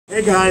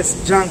Hey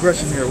guys, John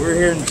Gresham here. We're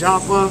here in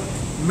Joppa,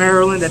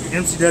 Maryland at the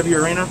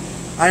MCW Arena.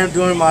 I am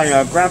doing my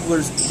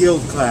Grapplers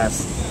Guild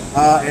class.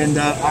 And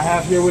I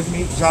have here with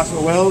me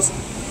Joshua Wells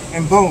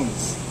and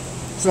Bones.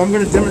 So I'm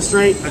going to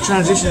demonstrate a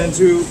transition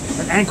into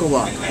an ankle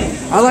lock.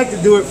 I like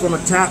to do it from a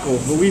tackle,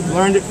 but we've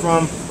learned it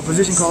from a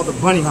position called the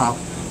bunny hop,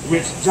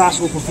 which Josh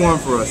will perform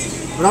for us.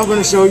 But I'm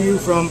going to show you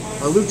from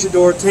a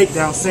luchador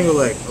takedown single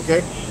leg,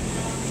 okay?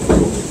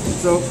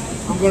 So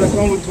I'm going to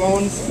come with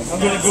Bones. I'm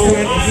going to go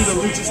in and do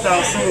the lucha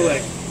style single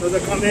leg. So as I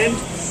come in,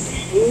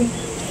 boom,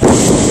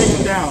 take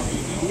him down.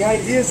 The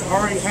idea is to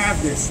already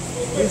have this.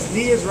 His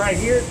knee is right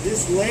here.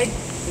 This leg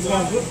is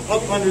going to hook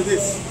up under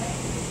this.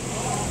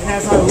 And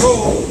as I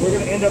roll, we're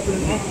going to end up in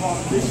an ankle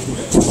lock position.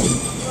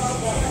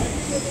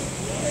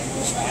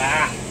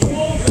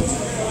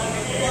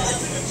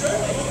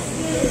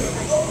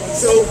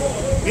 So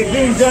it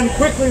being done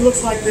quickly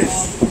looks like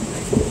this.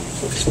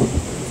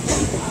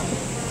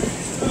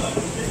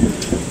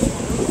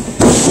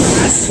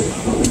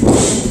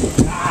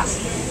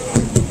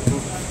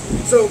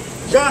 So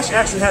Josh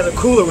actually has a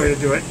cooler way to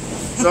do it,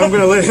 so I'm going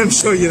to let him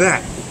show you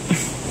that.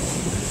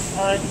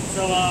 Alright,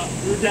 so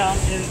we're down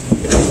in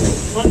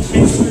front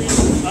chain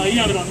 3. You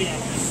have it on me,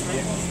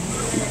 right?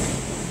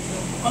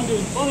 I'm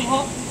doing bunny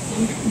hop,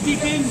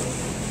 deep in.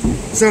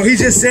 So he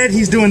just said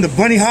he's doing the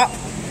bunny hop.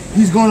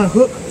 He's going to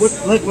hook, what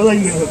leg are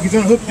you going to hook? He's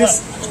going to hook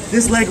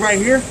this leg right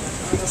here.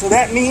 So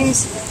that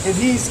means if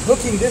he's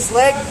hooking this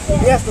leg,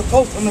 he has to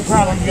post on the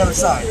ground on the other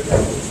side.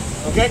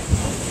 Okay?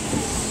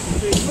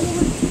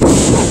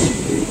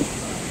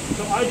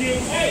 So I do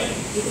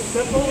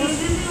step over.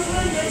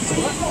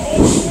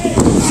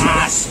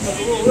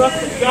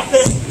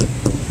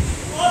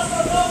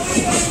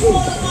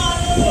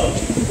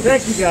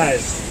 Thank you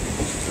guys.